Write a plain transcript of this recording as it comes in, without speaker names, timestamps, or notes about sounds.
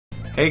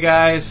Hey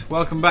guys,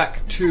 welcome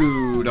back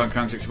to Donkey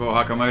Kong 64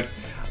 Hardcore Mode.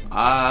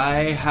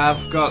 I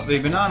have got the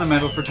banana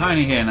medal for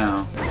Tiny here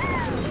now.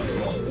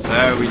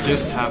 So we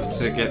just have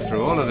to get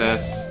through all of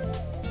this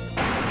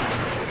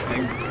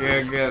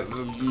and get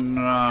the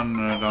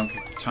banana.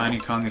 Donkey Tiny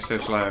Kong is so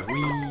slow.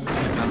 Whee, I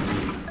can't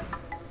see.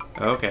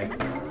 Okay.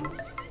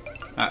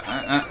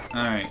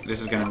 Alright, this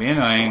is going to be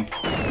annoying.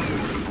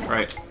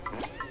 Right.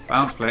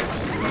 Bounce flicks.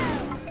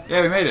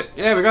 Yeah, we made it.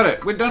 Yeah, we got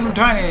it. We're done with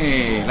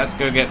Tiny. Let's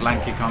go get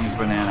Lanky Kong's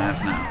bananas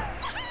now.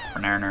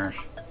 Bananas.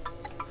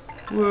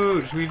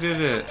 Woo, we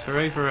did it.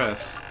 Hooray for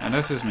us. And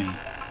this is me.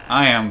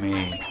 I am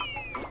me.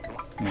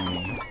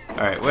 Me.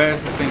 Alright,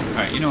 where's the thing?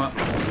 Alright, you know what?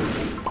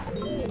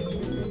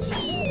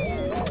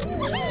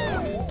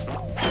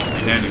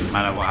 It don't even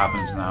matter what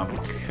happens now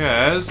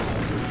because...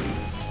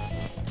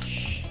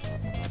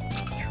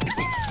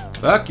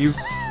 Fuck you.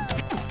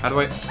 How do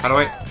I?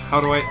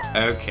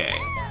 Okay.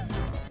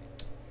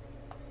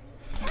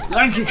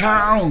 Lanky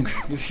Kong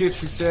is here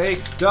to say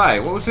die.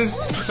 What was his?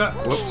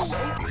 Whoops.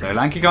 So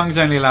Lanky Kong is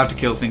only allowed to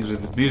kill things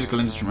with a musical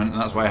instrument,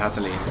 and that's why I had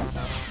to leave.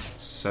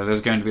 So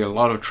there's going to be a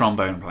lot of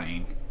trombone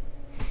playing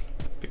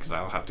because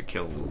I'll have to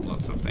kill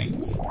lots of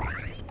things. There's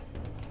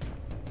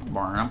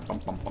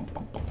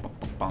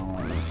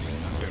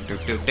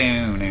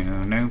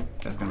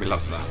going to be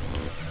lots of that.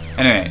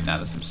 Anyway, now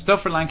there's some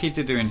stuff for Lanky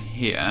to do in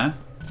here.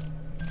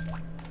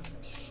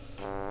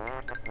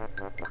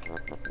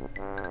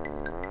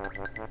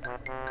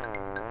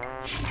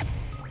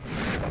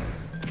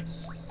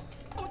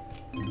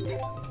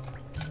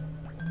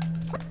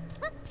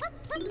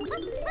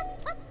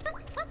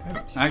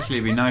 Actually,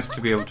 it'd be nice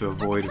to be able to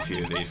avoid a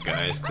few of these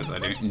guys because I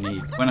don't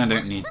need I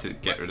don't need to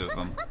get rid of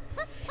them.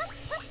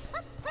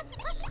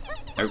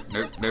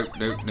 Nope.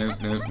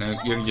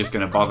 You're just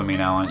gonna bother me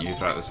now, aren't you?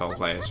 Throughout this whole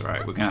place,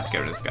 right? We're gonna have to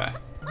get rid of this guy.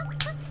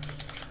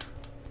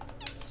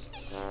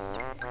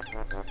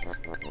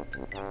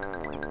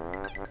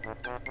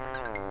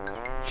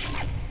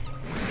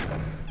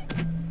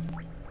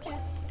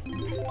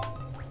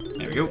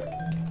 There we go.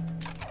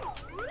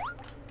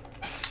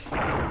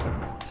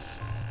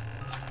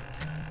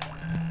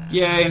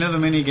 Yay, another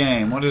mini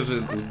game. What is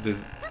it with this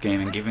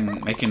game and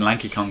making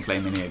Lanky Kong play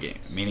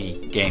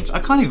mini games? I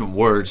can't even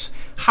words.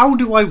 How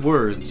do I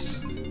words?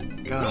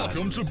 God.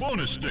 Welcome to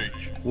bonus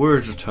stage.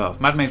 Words are tough.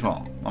 Mad Maze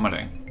Mall. What am I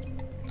doing?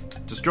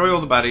 Destroy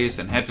all the baddies,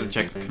 then head for the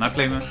check. Can I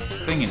play my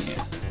thing in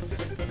here?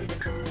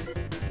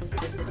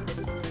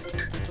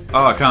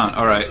 Oh, I can't.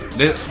 Alright.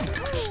 This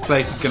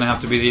place is going to have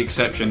to be the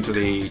exception to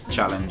the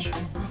challenge.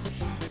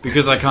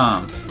 Because I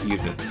can't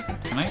use it.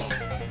 Can I?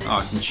 Oh,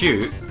 I can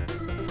shoot.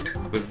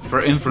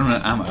 For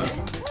infinite ammo.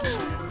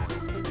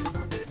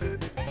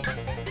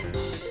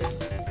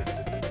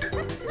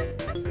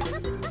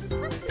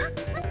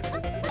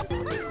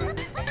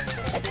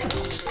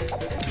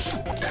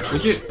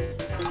 Would you?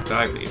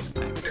 Die, please.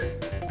 Thanks.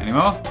 Any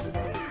more?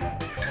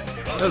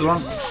 There's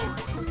one.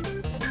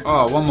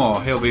 Oh, one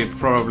more. He'll be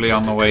probably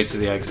on the way to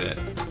the exit.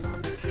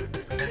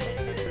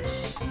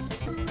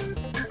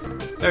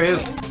 There he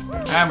is.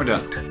 And we're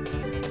done.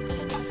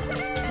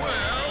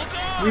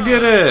 We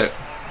did it!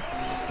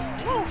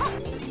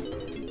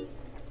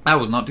 That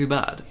was not too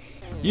bad.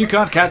 You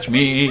can't catch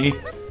me!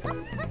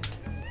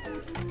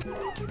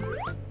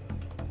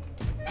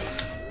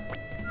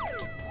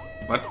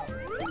 What?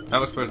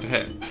 That was supposed to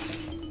hit.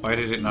 Why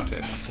did it not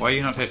hit? Why are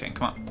you not hitting?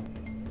 Come on.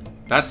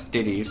 That's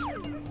Diddy's.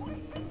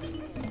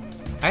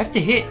 I have to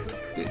hit!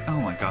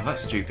 Oh my god,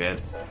 that's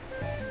stupid.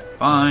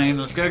 Fine,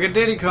 let's go get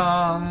Diddy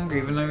Kong,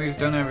 even though he's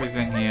done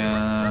everything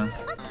here.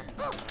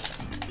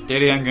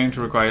 Diddy, I'm going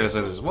to require your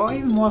services. What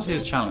even was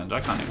his challenge?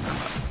 I can't even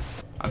remember.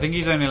 I think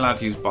he's only allowed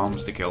to use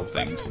bombs to kill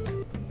things.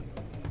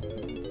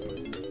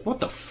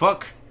 What the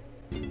fuck?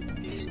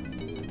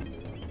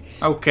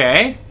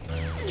 Okay.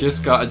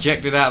 Just got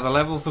ejected out of the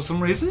level for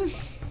some reason.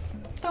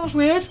 That was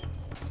weird.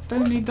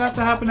 Don't need that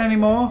to happen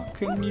anymore.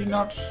 Can you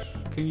not...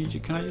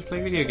 Can I just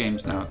play video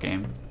games now,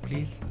 game?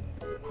 Please?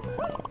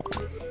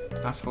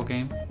 Asshole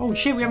game. Oh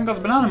shit, we haven't got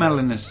the banana medal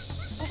in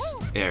this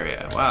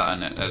area. Wow,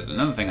 and there's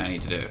another thing I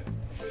need to do.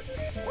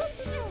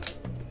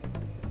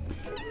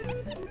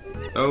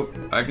 Oh,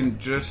 I can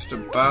just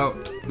about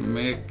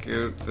make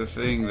out the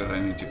thing that I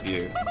need to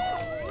view.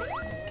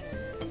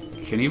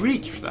 Can he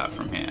reach for that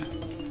from here?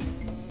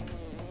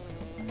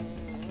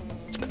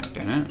 I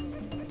don't know.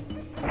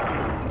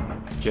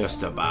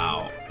 Just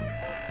about.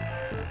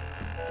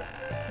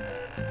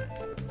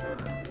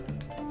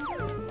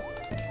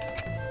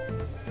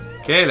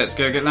 Okay, let's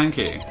go get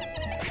Lanky.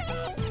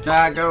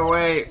 Ah, go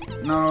away.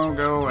 No,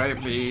 go away,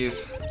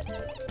 please.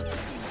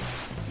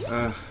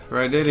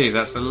 Right, Diddy,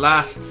 that's the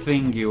last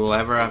thing you will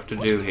ever have to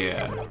do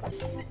here.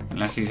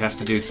 Unless he has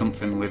to do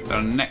something with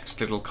our next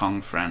little Kong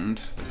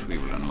friend that we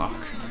will unlock.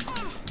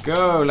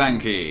 Go,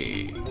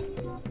 Lanky!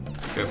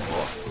 Go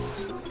forth.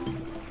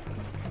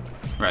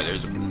 Right,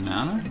 there's a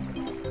banana?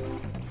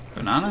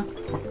 Banana?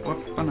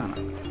 What banana?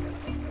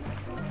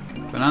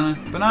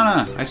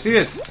 Banana! I see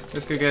it!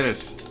 Let's go get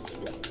it.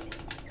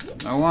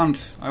 I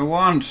want!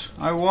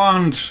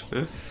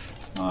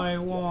 I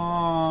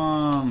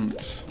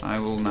want. I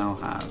will now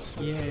has.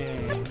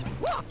 Yay.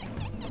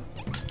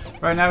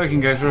 Right, now we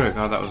can go through it.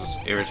 God, that was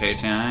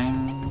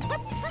irritating.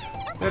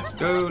 Let's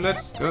go,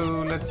 let's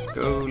go, let's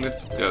go,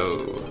 let's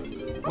go.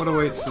 What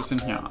awaits us in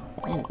here?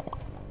 Oh.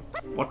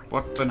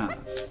 What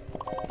bananas?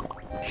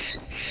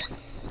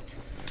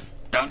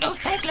 Don't those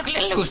pegs look a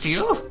little loose to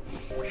you?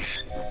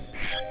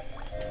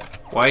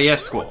 Why,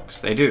 yes, Squawks.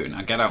 They do.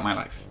 Now get out my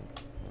life.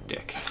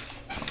 Dick.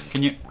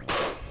 Can you...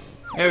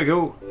 Here we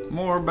go.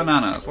 More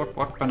bananas.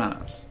 What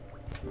bananas?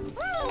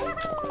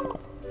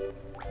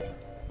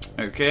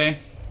 Okay.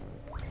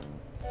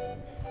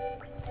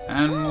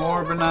 And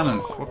more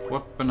bananas.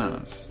 What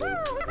bananas?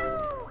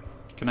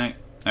 Can I...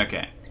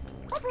 Okay.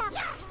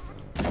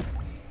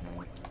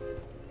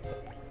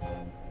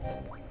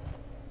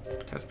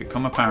 It has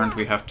become apparent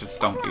we have to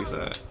stomp these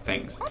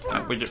things.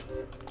 Would you...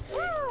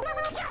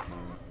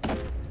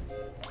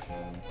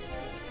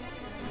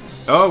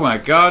 Oh my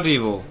god,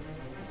 evil!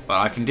 But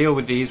I can deal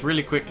with these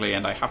really quickly,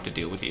 and I have to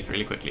deal with these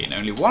really quickly in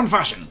only one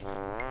fashion!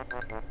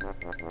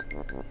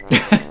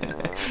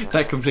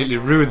 That completely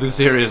ruined the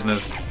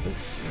seriousness.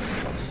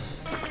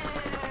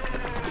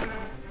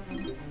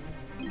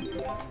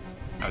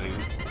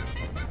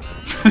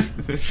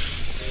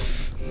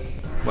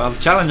 Well, the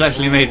challenge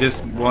actually made this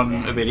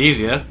one a bit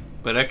easier,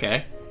 but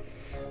okay.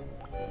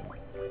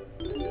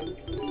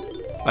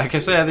 Like I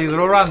said, these are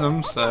all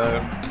random,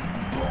 so...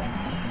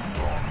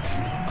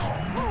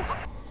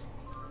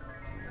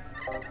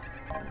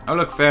 Oh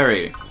look,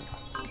 fairy.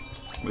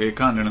 We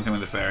can't do anything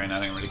with the fairy and I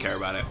don't really care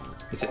about it.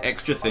 It's an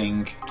extra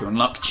thing to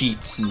unlock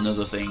cheats and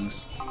other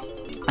things.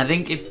 I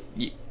think if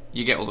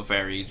you get all the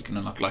fairies, you can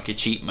unlock like a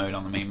cheat mode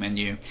on the main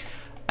menu.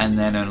 And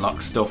then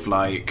unlock stuff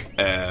like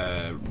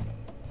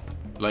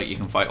you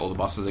can fight all the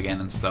bosses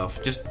again and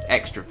stuff. Just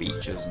extra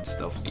features and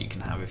stuff that you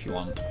can have if you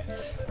want.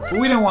 But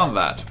we don't want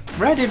that.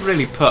 Reddit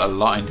really put a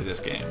lot into this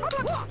game.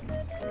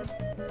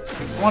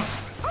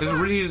 There's a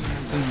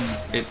reason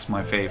it's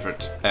my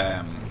favourite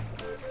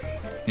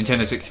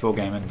Nintendo 64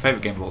 game and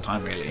favourite game of all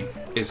time really,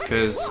 is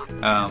because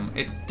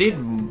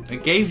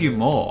it gave you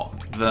more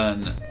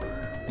than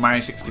Mario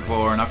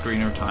 64 and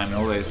Ocarina of Time and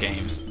all those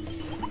games.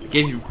 It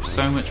gave you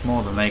so much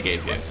more than they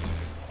gave you,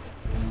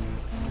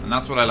 and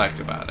that's what I liked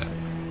about it.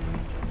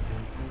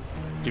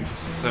 It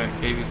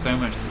gave you so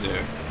much to do.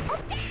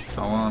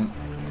 Go on,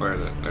 where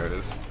is it? There it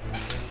is.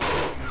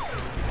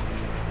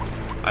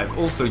 I've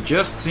also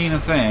just seen a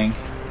thing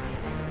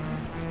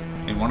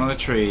in one of the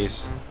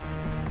trees.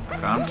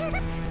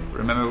 Can't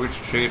remember which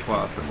tree it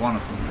was, but one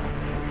of them.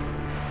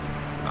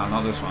 Oh,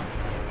 not this one.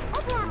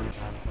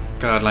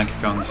 God, Lanky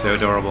Kong is so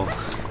adorable.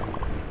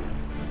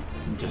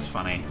 Just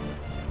funny.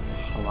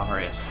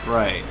 Hilarious.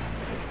 Right.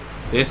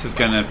 This is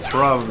gonna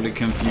probably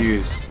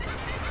confuse,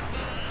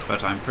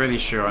 but I'm pretty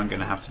sure I'm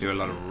gonna have to do a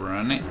lot of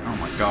running. Oh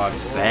my god,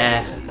 it's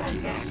there.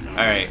 Jesus.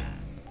 Alright.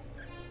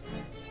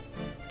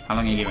 How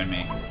long are you giving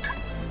me?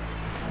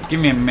 Give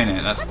me a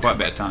minute, that's quite a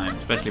bit of time,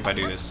 especially if I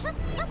do this.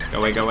 Go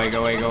away, go away,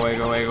 go away, go away,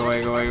 go away, go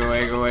away, go away, go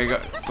away, go away, go...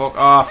 Fuck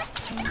off!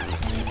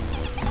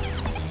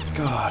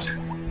 God.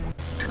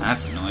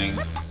 That's annoying.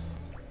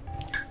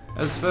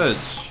 That's fudge.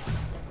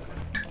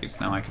 At least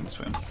now I can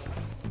swim.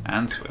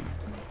 And swim.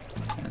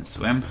 And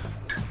swim.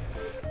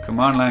 Come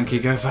on, Lanky,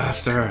 go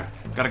faster.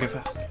 Gotta go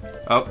fast.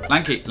 Oh,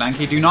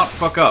 Lanky, do not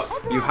fuck up.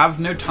 You have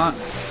no time.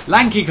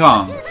 Lanky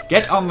Kong,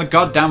 get on the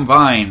goddamn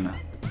vine.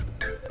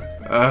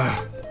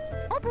 Ugh.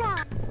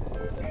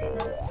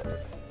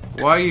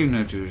 Why are you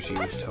no duty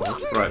was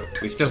told? Right,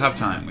 we still have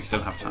time.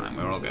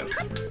 We're all good.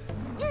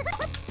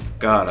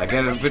 God, I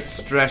get a bit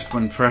stressed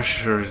when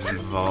pressure is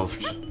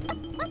involved.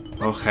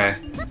 Okay.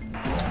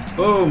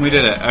 Boom, we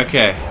did it.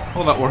 Okay.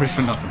 All that worry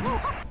for nothing.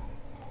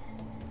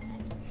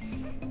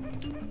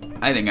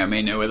 I think I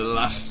may know where the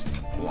last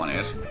one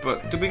is,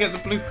 but did we get the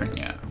blueprint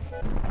yet?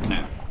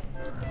 No.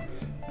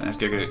 Let's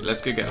go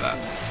get that.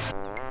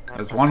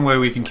 There's one way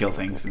we can kill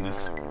things in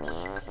this.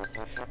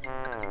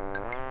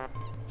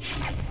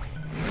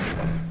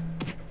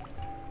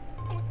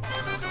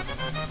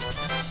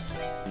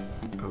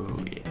 Oh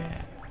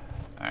yeah.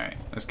 Alright,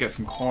 let's get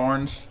some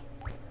corns.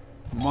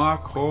 More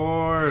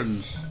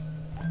corns!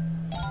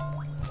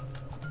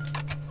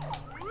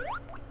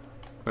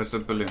 Where's the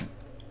balloon?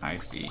 I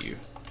see you.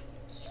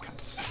 Can't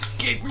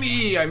escape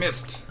me! I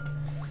missed!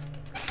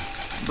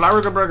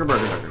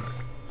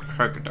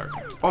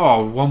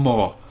 Oh, one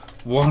more.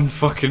 One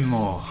fucking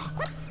more.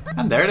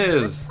 And there it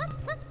is.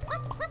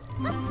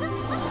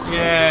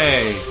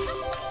 Yay!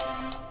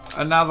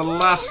 And now the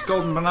last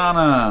golden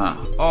banana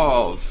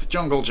of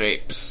Jungle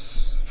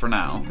Japes. For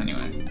now,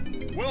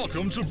 anyway.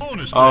 Welcome to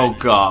bonus. Oh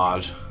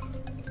god.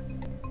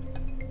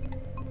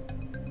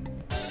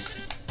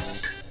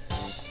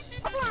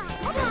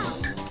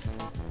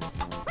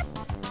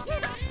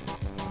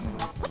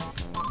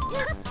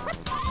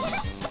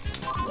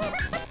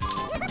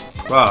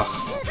 Wow.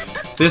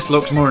 This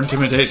looked more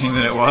intimidating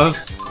than it was.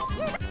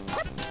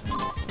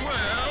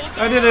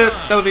 I did it!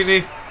 That was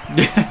easy.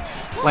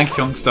 Lanky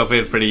Kong stuff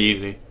is pretty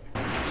easy.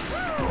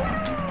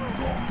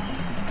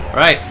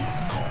 Right.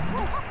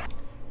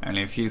 Only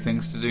only a few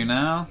things to do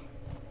now.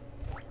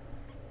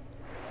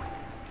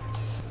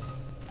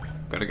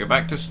 Gotta go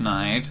back to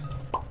Snide.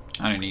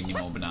 I don't need any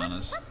more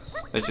bananas.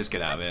 Let's just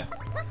get out of here.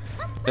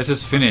 Let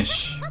us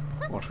finish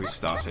what we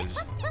started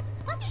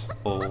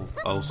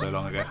all so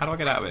long ago. How do I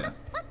get out of here?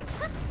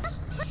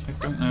 I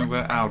don't know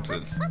where out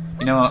is.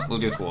 You know what? We'll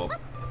just warp.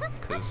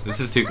 Because this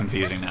is too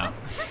confusing now.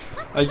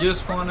 I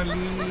just want to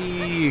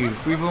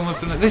leave. We've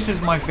almost done it. This is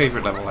my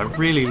favourite level. I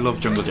really love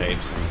Jungle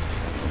Japes.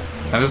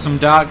 Now there's some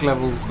dark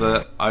levels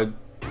that I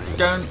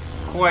don't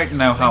quite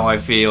know how I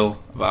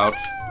feel about.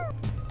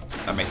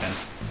 That makes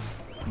sense.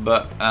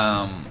 But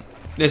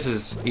this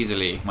is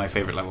easily my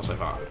favourite level so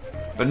far.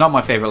 But not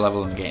my favourite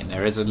level in the game.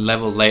 There is a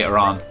level later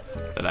on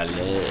that I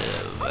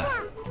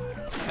love.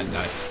 And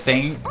I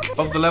think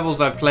of the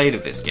levels I've played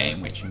of this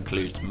game, which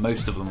includes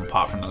most of them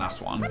apart from the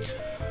last one,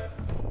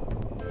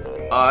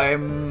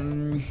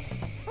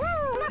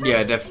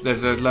 yeah,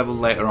 there's a level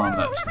later on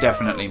that's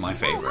definitely my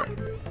favourite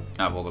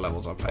out of all the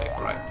levels I've played.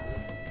 Right.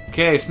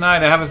 Okay,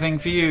 Snide, I have a thing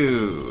for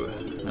you.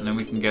 And then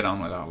we can get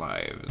on with our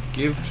lives.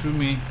 Give to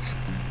me.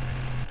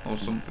 Or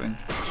something.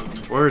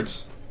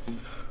 Words.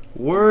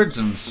 Words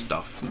and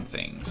stuff and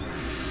things.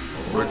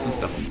 Words and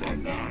stuff and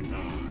things.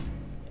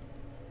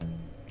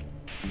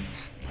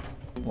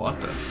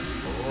 What the?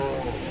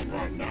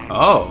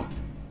 Oh!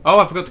 Oh,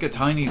 I forgot to get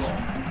Tiny's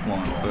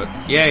one,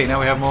 but yay, now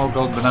we have more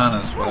gold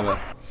bananas, whatever.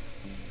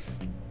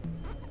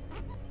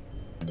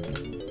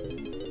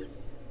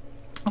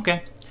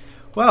 Okay.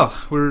 Well,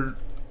 we're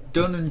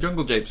done in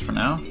Jungle Japes for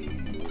now.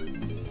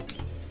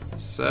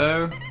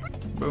 So,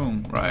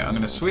 boom. Right, I'm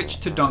going to switch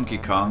to Donkey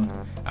Kong,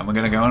 and we're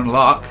going to go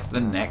unlock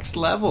the next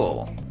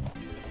level.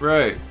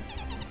 Right.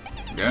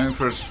 Going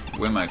for a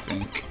swim, I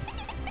think.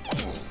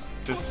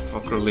 Just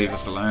fucker leave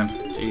us alone.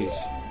 Jeez.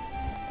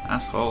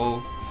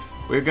 Asshole.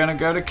 We're gonna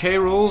go to K.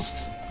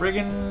 Rool's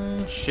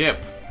friggin'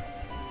 ship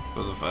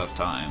for the first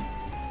time.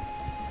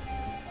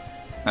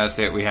 That's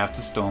it, we have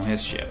to storm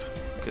his ship.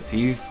 Because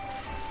he's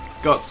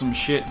got some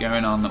shit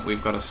going on that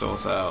we've got to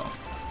sort out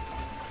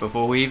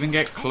before we even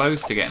get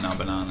close to getting our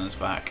bananas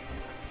back.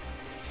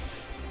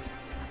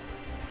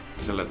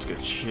 So let's go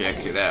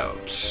check it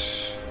out.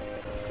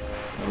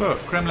 Oh, look,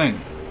 Kremling.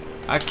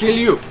 I kill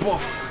you!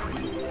 Poof!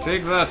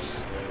 Take that.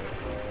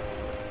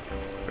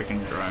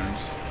 Freaking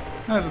drones.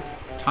 There's a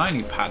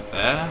tiny pad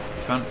there.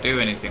 Can't do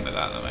anything with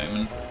that at the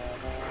moment.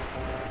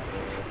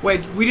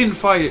 Wait, we didn't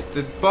fight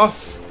the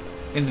boss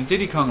in the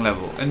Diddy Kong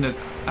level, in the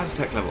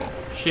Aztec level.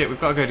 Shit, we've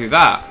got to go do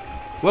that.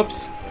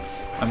 Whoops.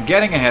 I'm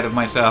getting ahead of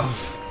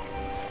myself.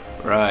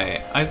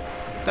 Right. I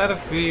had a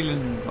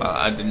feeling... Well,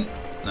 I didn't...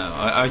 No,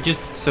 I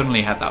just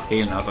suddenly had that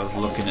feeling as I was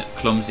looking at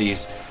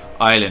Clumsy's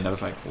island. I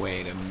was like,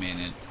 wait a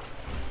minute.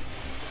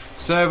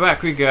 So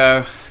back we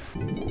go.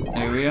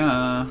 Here we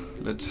are.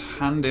 Let's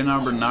hand in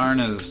our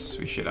bananas.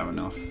 We should have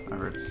enough, I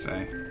heard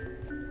say.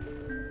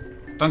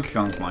 Donkey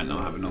Kong might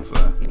not have enough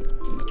though.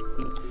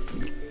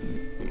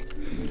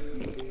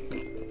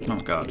 Oh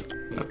god,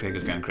 that pig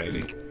is going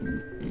crazy.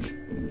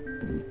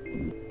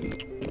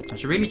 I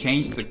should really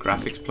change the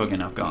graphics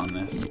plugin I've got on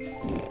this,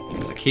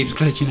 because it keeps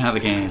glitching out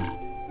of the game.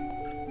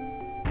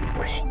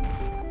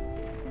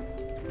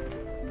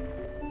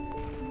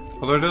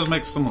 Although it does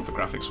make some of the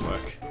graphics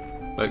work.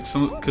 Like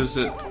some, because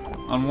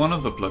on one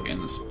of the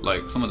plugins,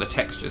 like some of the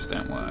textures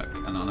don't work,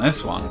 and on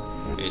this one,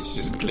 it's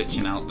just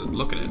glitching out.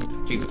 Look at it,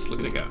 Jesus,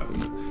 look at it go.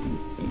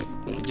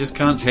 You just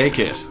can't take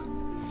it.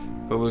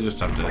 But we'll just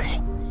have to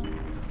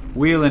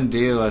wheel and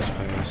deal, I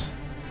suppose.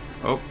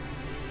 Oh,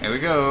 here we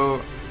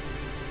go.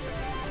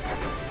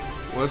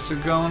 What's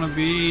it gonna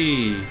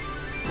be?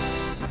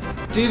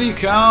 Diddy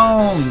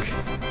Kong.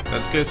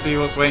 Let's go see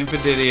what's waiting for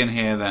Diddy in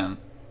here then.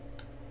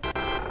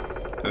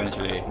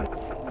 Eventually.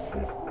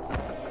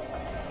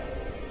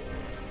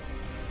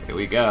 Here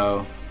we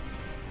go.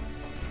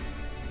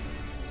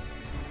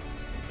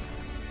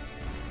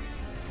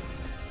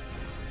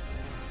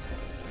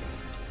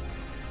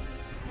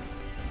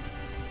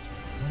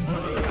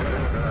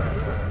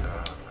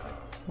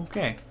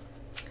 Okay.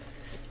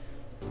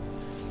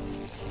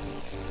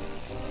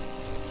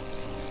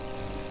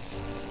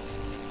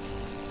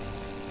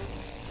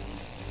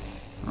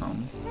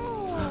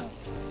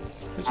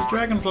 It's a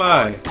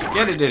dragonfly.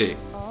 Get it, Diddy.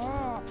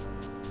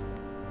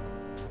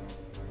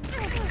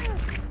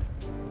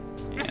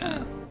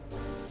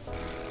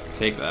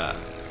 Take that.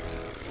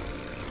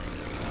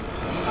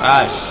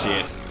 Ah,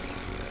 shit.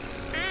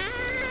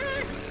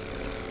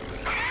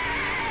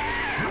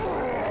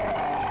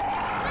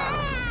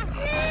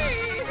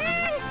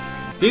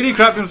 Diddy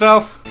crapped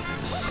himself.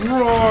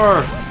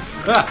 Roar!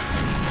 Ah.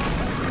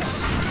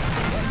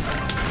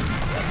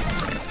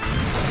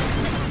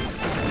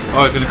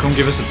 Oh, he's gonna come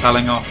give us a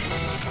telling off.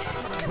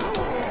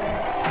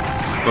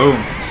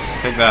 Boom.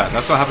 Take that.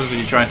 That's what happens when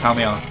you try and tell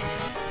me off.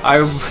 I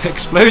will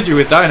explode you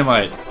with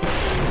dynamite.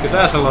 Because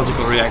that's a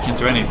logical reaction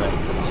to anything.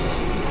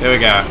 Here we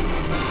go.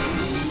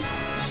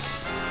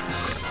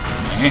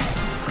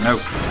 No.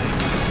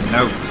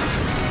 No.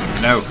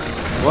 No.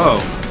 Whoa.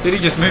 Did he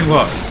just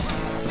moonwalk?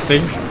 I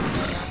think.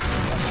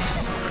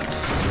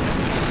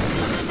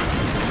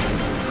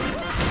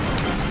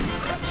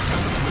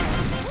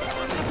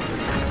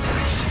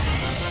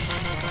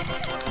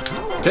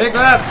 Take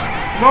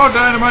that! More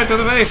dynamite to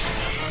the face!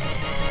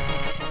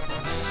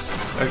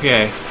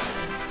 Okay.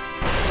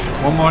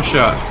 One more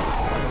shot.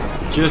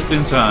 Just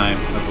in time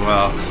as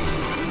well.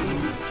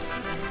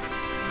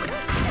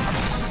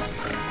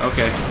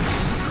 Okay.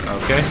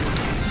 Okay.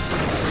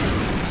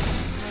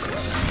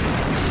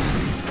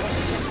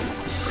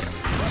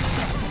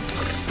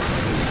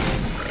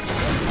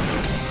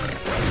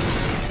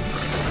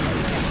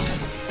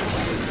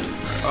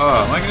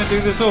 Oh, am I going to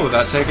do this all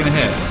without taking a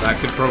hit? That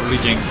could probably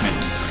jinx me,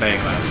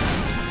 saying that.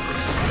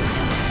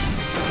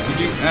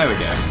 There we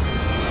go.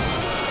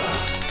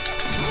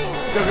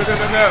 Go, go, go,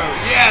 go, go!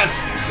 Yes!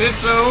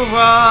 It's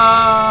over!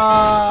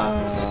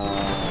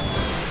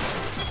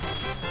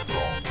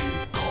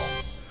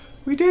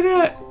 We did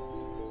it!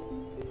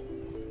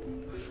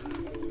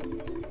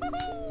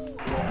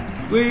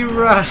 We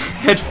ran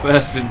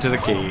headfirst into the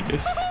key.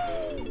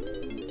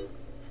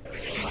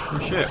 Oh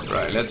shit,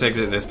 right, let's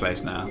exit this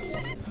place now.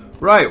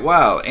 Right,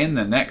 well, in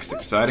the next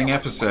exciting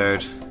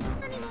episode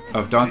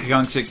of Donkey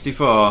Kong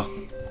 64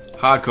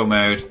 Hardcore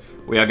Mode,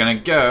 we are going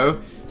to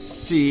go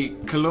see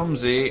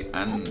Clumsy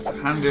and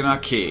hand in our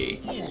key.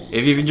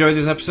 If you've enjoyed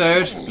this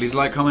episode, please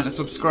like, comment and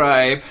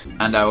subscribe,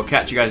 and I will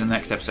catch you guys in the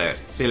next episode.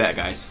 See you later,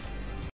 guys.